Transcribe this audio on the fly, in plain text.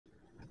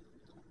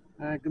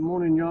Good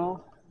morning,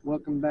 y'all.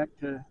 Welcome back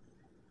to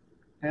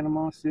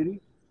Panama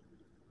City.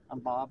 I'm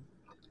Bob.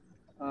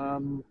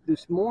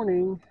 This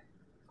morning,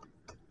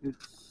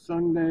 it's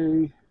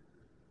Sunday,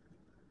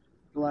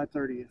 July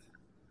 30th.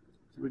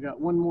 So we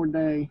got one more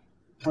day,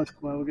 well,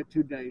 we'll get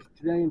 2 days,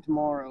 today and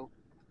tomorrow,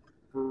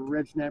 for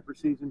red snapper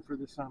season for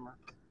the summer.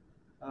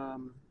 I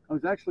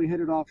was actually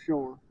headed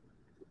offshore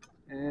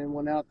and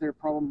went out there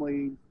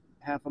probably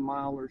half a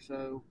mile or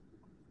so.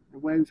 The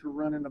waves were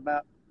running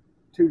about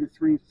 2 to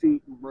 3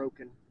 feet and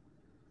broken.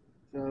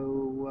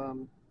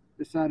 So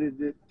decided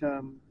that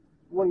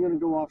wasn't going to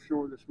go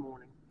offshore this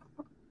morning.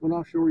 Went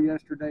offshore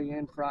yesterday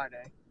and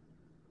Friday.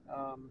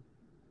 But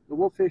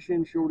we'll fish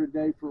inshore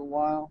today for a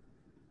while,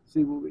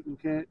 see what we can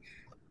catch.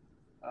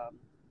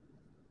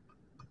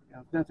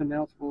 If nothing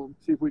else, we'll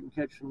see if we can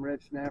catch some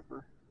red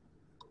snapper.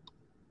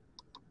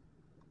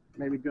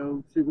 Maybe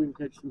go see if we can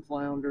catch some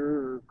flounder,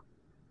 or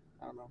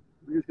I don't know.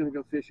 We're just going to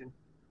go fishing.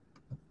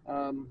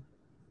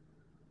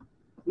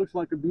 Looks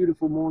like a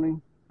beautiful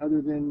morning, other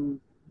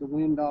than the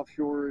wind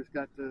offshore has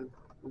got the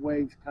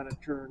waves kind of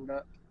churned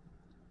up.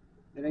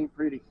 It ain't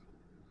pretty.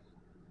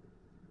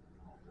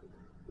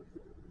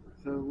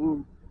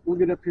 So we'll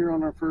get up here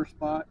on our first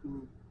spot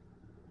and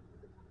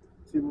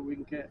see what we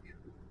can catch.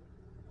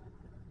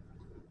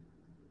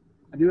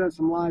 I do have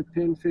some live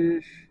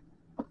pinfish.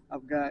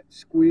 I've got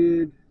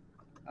squid.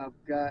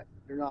 They're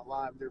not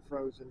live, they're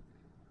frozen.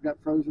 I've got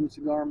frozen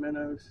cigar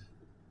minnows.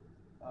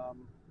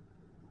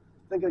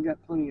 I think I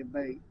got plenty of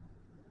bait.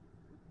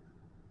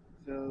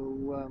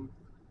 So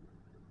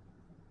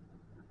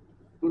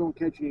if we don't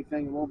catch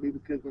anything, it won't be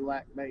because we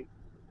lack bait.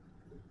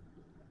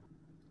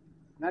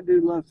 And I do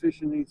love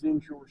fishing these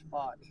inshore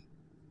spots,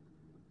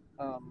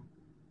 for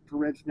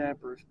red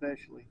snapper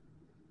especially.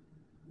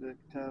 But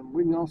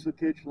we can also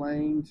catch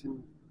lanes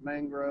and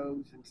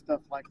mangroves and stuff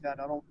like that.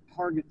 I don't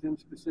target them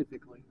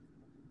specifically,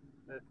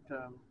 but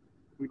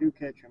we do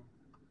catch them.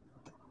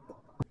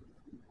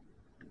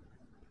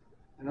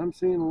 And I'm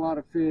seeing a lot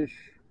of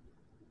fish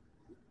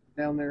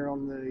down there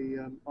on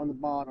the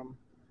bottom.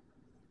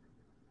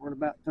 We're in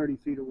about 30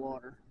 feet of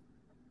water,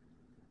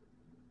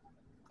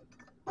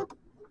 but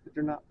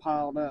they're not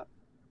piled up.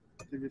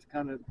 They're just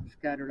kind of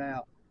scattered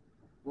out,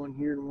 one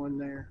here and one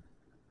there.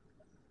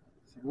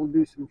 So we'll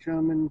do some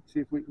chumming,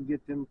 see if we can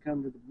get them to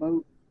come to the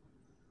boat,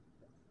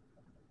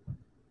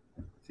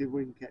 see if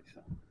we can catch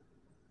some.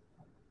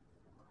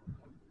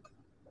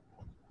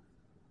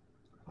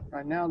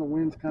 Right now the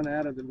wind's kind of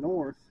out of the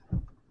north,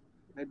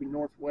 maybe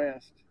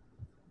northwest.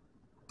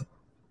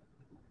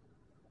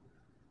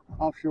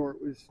 Offshore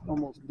it was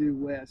almost due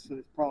west, so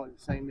it's probably the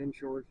same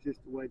inshore. It's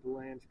just the way the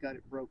land's got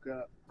it broke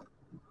up.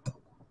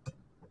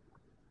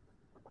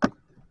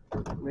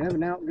 We have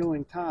an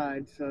outgoing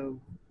tide, so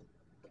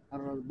I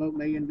don't know, the boat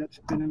may end up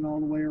spinning all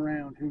the way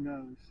around, who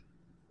knows.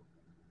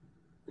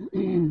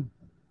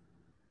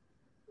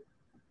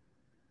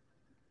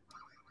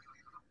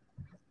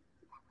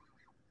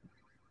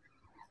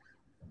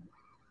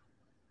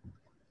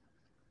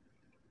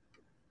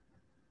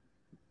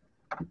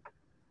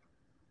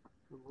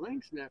 The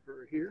lane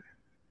snapper here.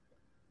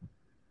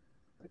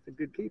 That's a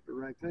good keeper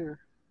right there.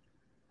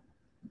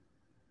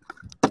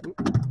 But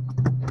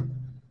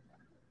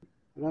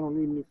I don't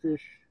need any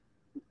fish.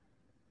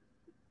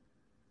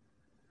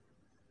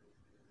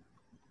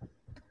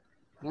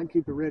 I'd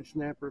keep a red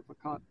snapper if I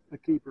caught a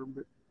keeper,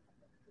 but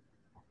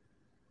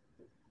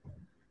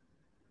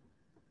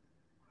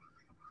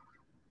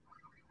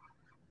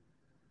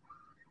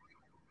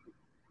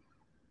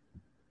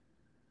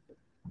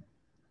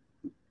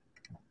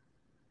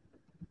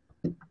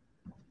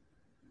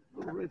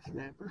a red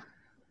snapper.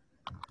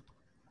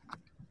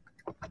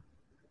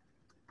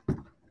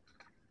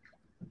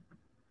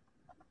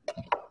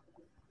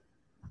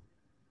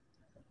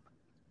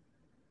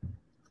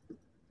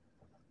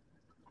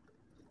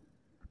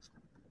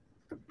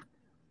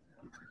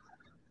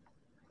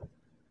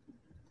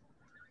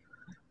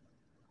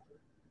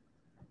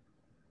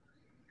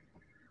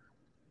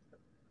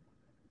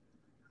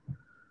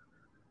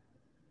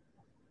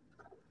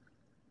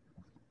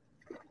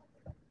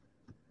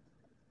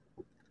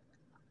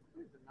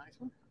 There's a nice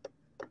one.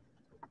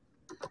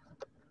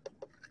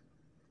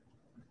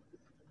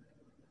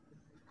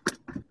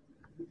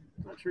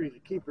 Not sure he's a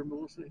keeper, but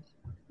we'll see.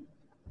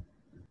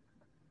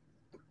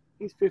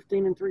 He's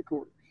 15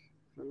 3/4,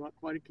 so not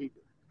quite a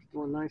keeper.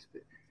 Still a nice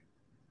fish.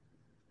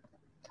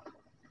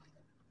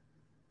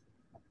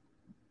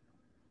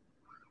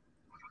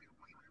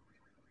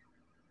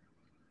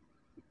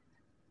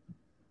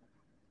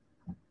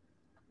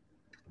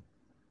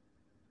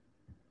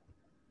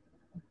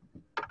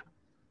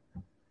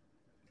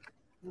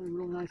 A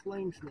real nice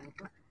lane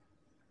snapper.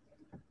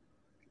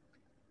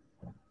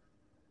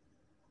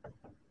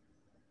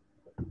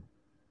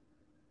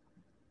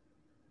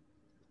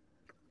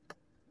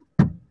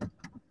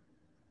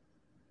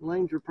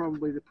 Lanes are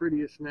probably the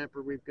prettiest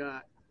snapper we've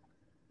got.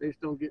 They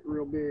just don't get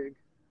real big.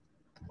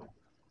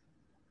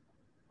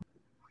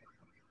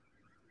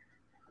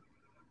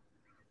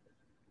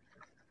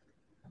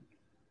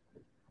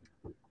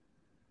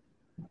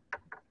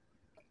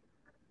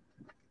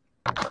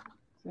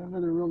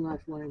 Another real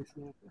nice lane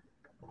snapper.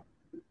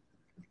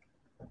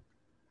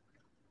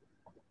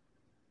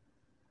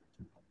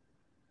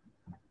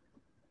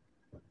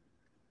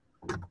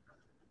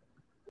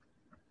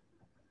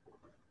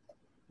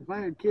 If I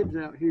had kids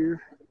out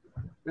here,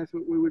 that's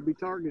what we would be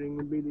targeting,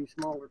 would be these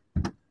smaller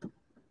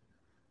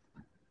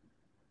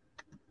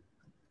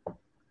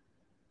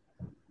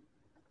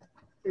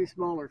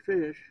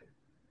fish.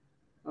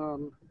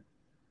 You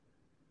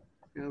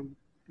know,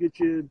 get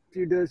you a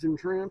few dozen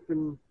shrimp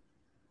and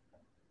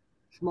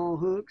small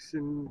hooks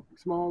and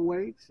small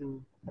weights,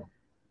 and I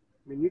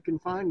mean, you can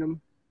find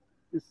them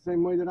just the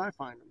same way that I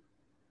find them.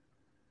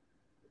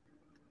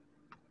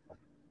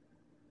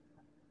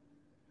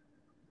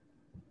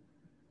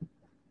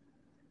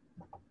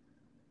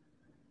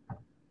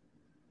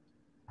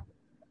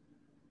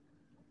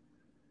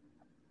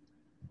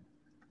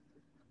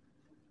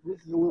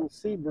 This is a little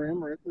sea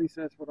bream, or at least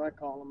that's what I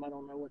call them. I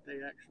don't know what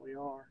they actually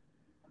are,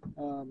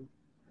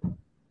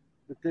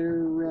 but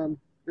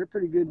they're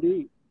pretty good to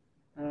eat.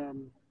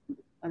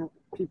 I don't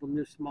keep them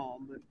this small,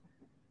 but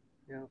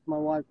you know, if my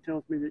wife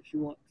tells me that she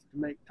wants to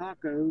make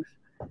tacos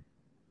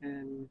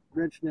and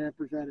red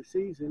snappers out of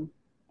season,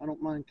 I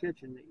don't mind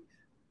catching these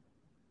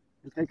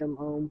and take them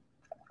home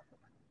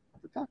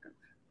for tacos.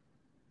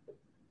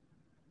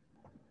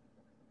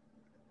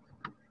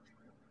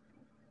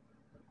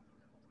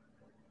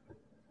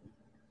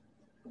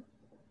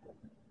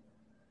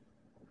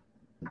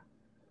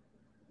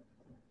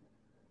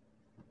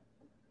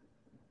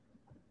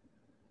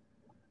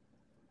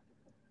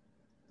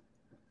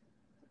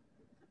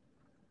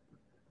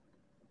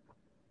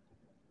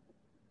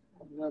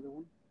 Another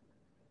one.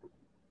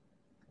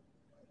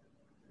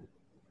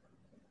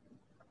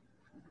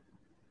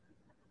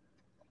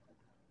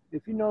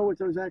 If you know what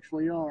those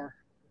actually are,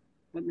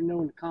 let me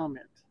know in the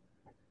comments.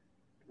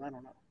 I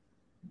don't know.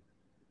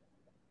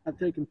 I've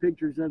taken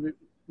pictures of it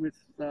with,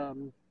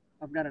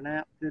 I've got an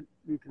app that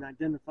you can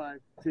identify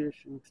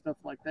fish and stuff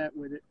like that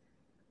with it.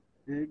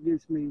 And it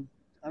gives me,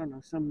 I don't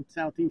know, some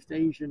Southeast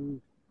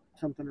Asian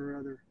something or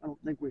other. I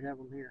don't think we have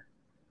them here.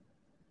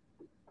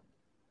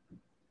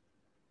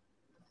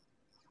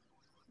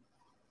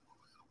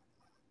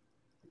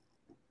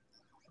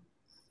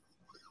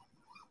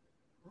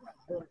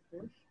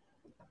 Fish.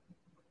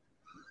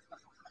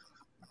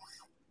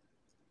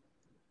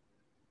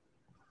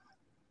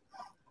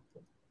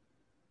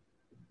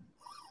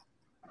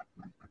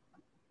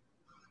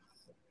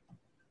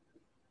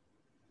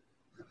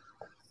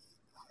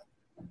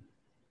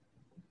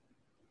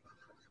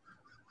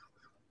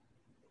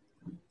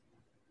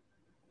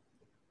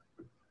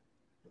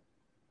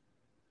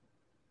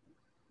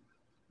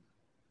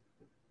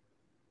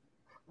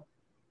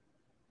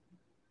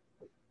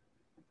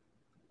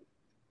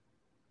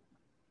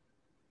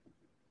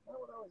 Not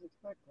what I was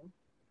expecting.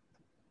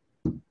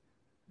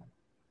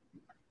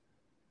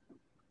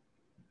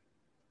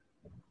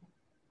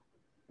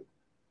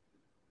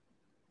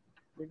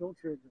 Big old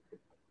trigger.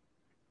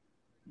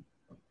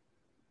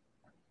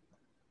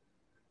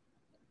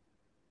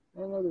 I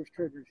know there's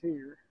triggers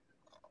here.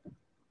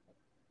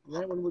 And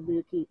that one would be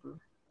a keeper.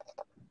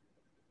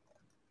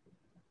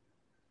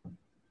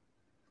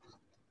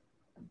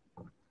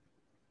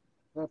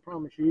 I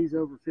promise you, he's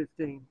over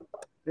 15.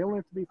 They only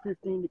have to be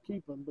 15 to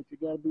keep them, but you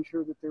got to be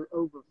sure that they're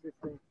over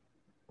 15.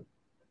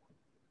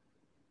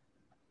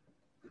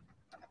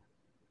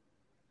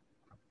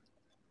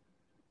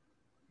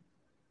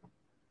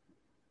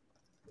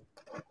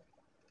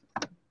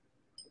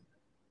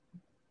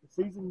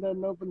 The season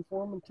doesn't open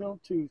for them until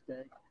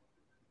Tuesday.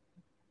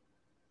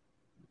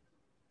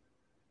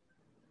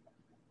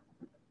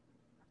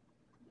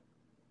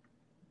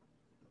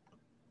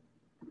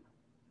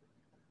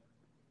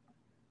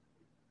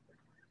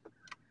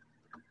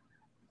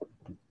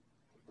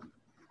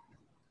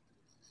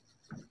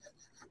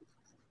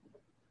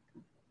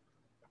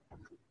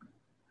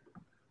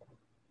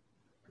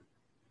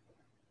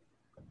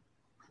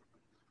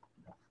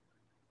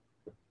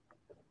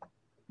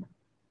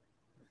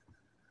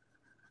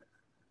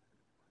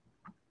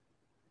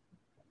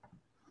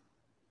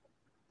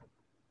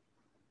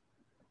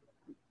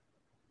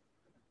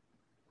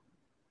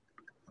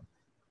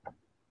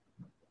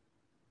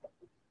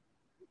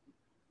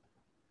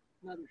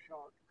 Another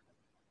shark.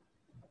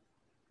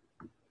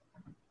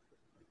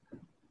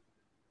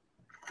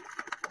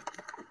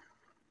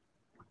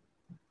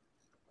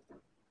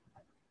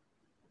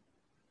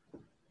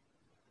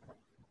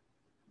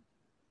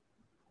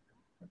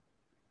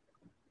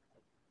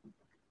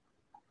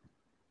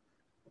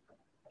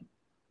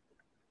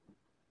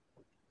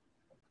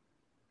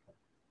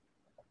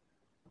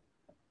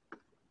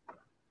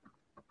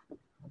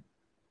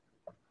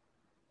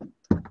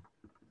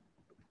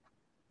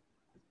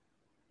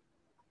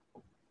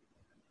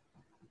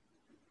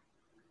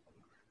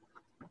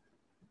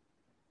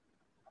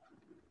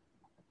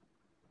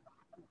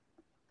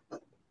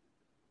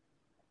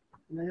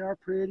 And they are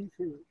pretty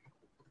fish.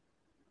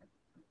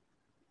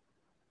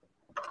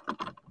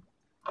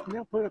 And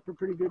they'll put up a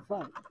pretty good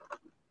fight.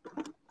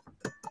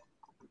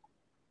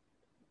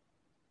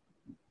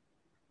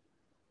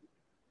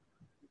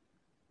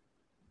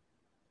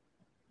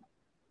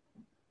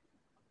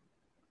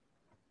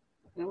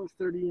 That was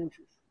 30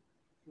 inches.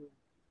 So,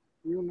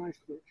 real nice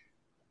fish.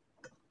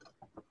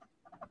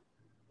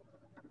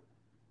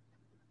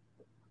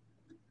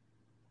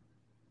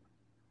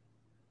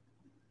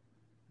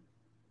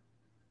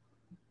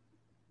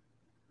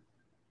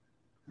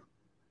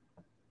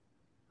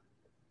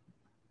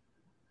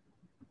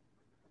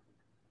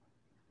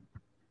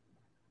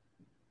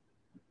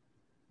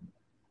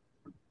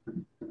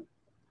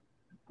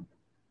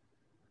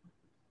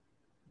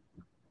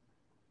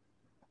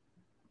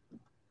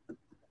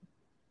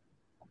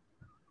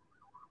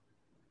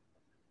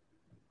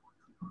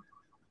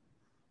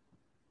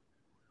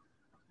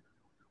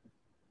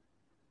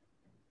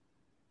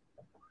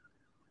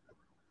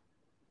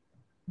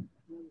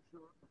 Another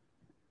shark.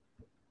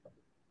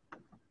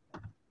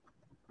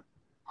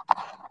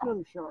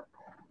 Another shark.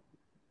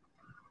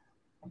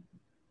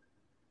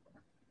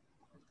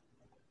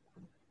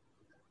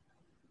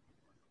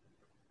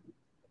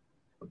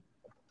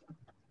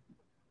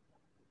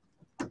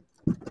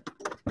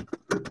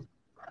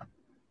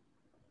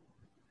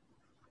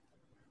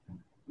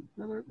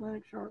 Another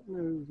Atlantic shark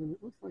nose, and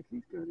it looks like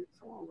he's got it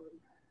swallowed.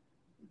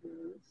 He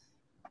does.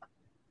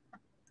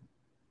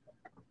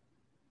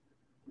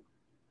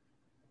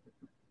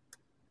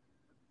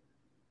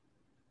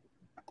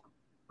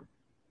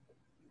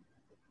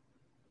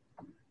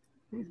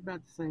 He's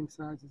about the same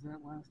size as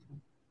that last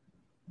one.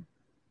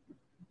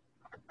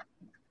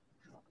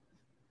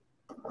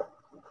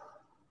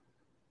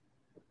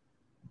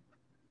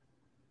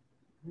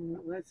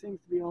 Well, that seems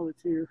to be all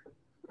that's here.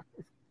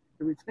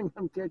 Everything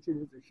I'm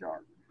catching is a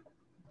shark.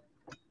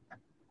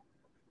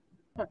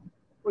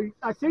 Well,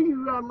 I see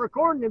you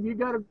recording. Have you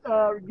got a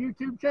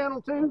YouTube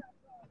channel too?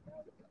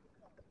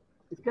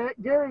 It's got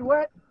Gary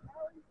what?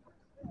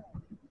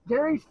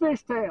 Gary's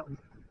Fishtails.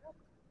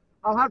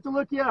 I'll have to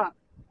look you up.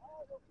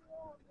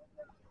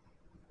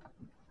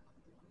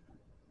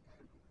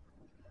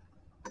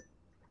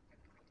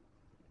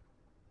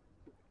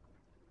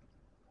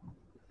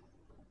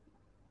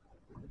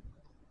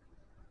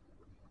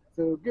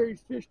 So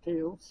Gary's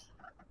Fishtails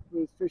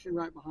was fishing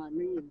right behind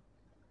me, and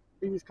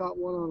he just caught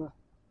one on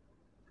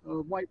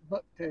a white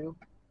bucktail,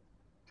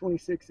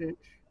 26-inch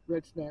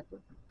red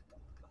snapper.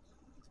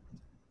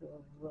 So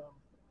we'll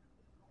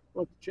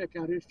have to check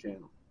out his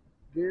channel,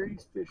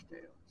 Gary's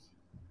Fishtails.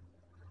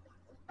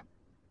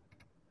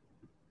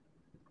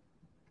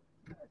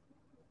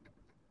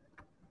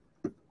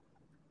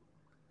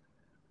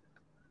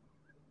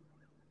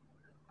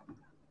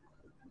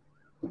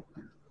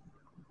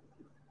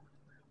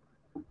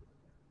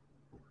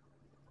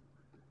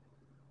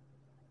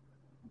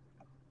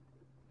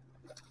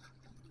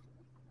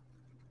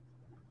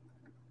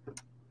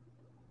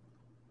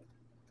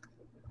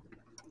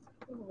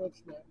 Red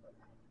snapper.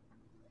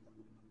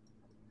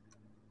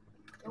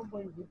 Don't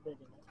believe he's big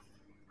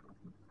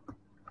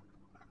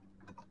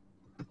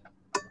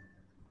enough.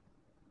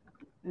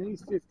 And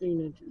he's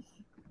 15 inches,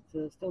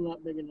 so still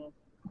not big enough.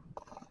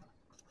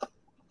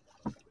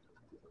 But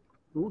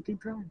we'll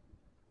keep trying.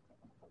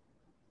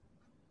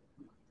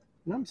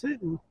 And I'm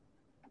sitting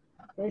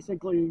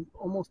basically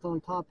almost on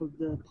top of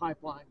the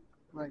pipeline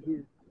right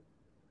here.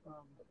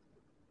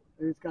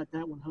 I just got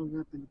that one hung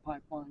up in the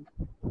pipeline.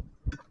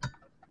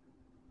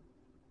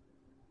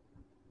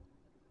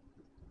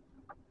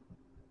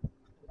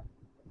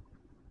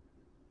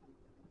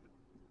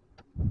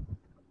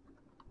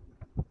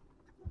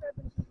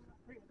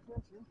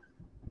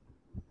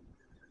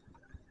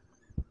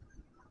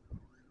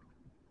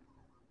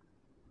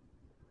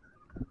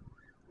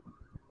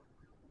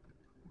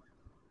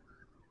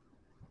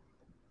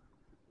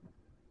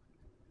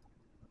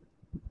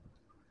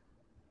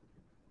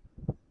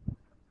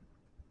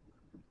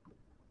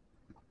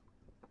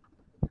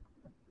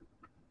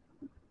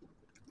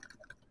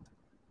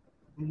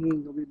 He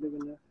ain't gonna be big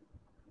enough.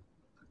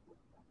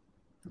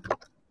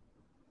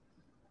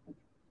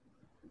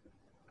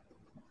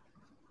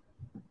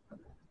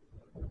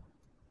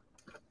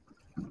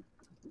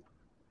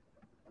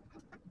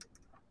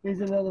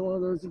 Here's another one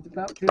of those that's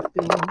about 15.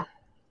 But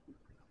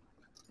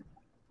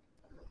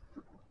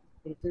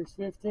if there's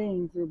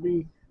 15s, there'll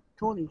be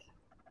 20s.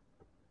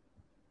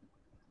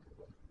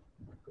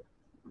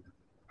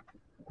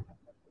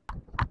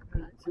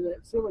 Alright, so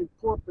that silly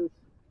porpoise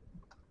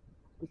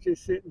is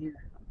just sitting here.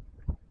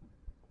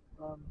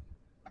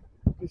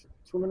 Just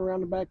swimming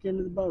around the back end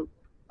of the boat.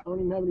 I don't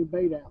even have any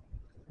bait out.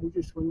 He's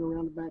just swimming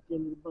around the back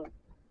end of the boat.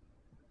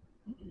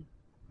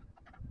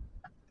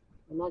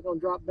 I'm not going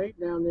to drop bait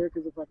down there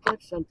because if I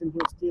catch something,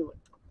 he'll steal it.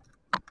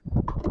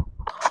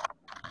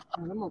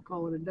 And I'm going to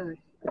call it a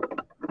day.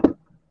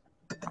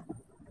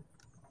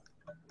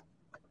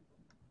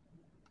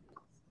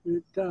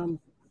 It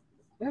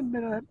hasn't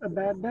been a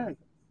bad day.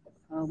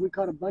 We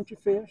caught a bunch of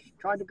fish,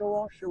 tried to go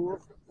offshore.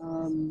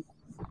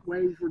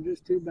 Waves were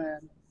just too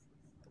bad.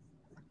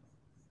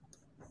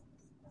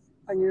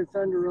 I can hear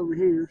thunder over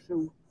here,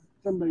 so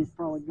somebody's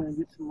probably going to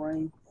get some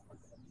rain.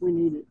 We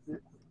need it, but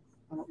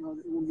I don't know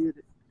that we'll get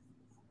it.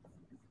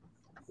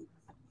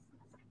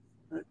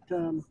 But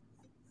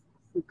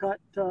we caught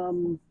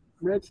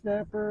red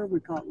snapper,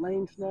 we caught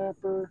lane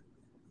snapper,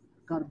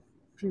 Caught a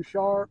few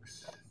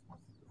sharks,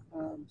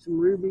 some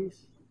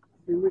rubies,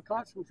 and we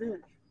caught some fish.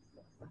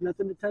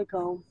 Nothing to take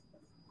home.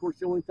 Of course,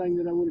 the only thing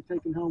that I would have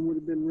taken home would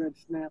have been red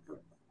snapper.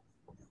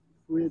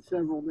 We had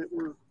several that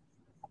were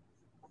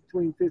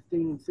between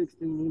 15 and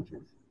 16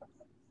 inches.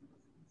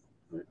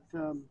 But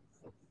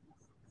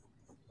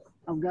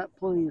I've got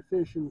plenty of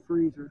fish in the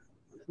freezer.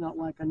 It's not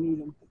like I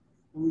need them.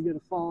 When we get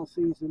a fall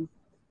season,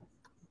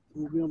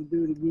 we'll be able to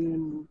do it again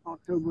in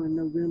October and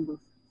November.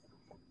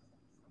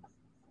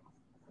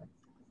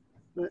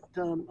 But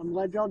I'm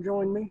glad y'all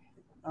joined me.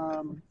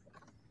 I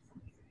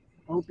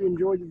hope you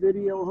enjoyed the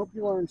video. I hope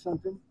you learned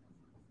something.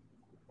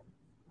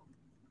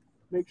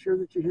 Make sure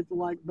that you hit the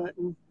like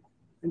button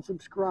and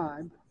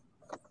subscribe,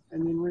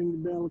 and then ring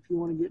the bell if you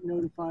want to get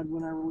notified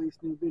when I release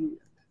new videos.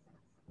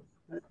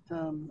 But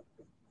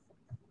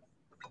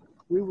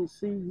we will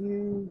see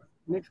you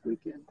next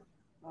weekend.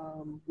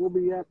 We'll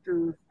be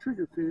after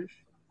triggerfish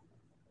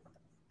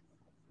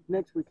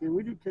next weekend.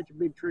 We did catch a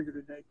big trigger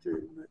today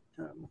too,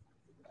 but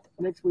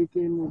next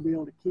weekend we'll be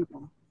able to keep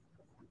them.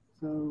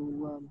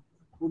 So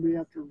we'll be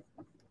after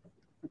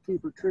a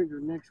keeper trigger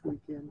next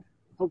weekend.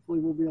 Hopefully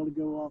we'll be able to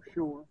go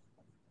offshore.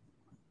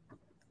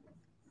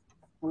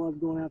 I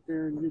love going out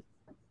there and just,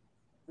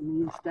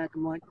 you stack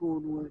them like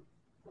cordwood.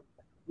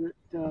 But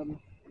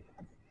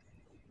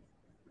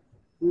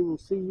we will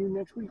see you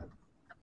next week.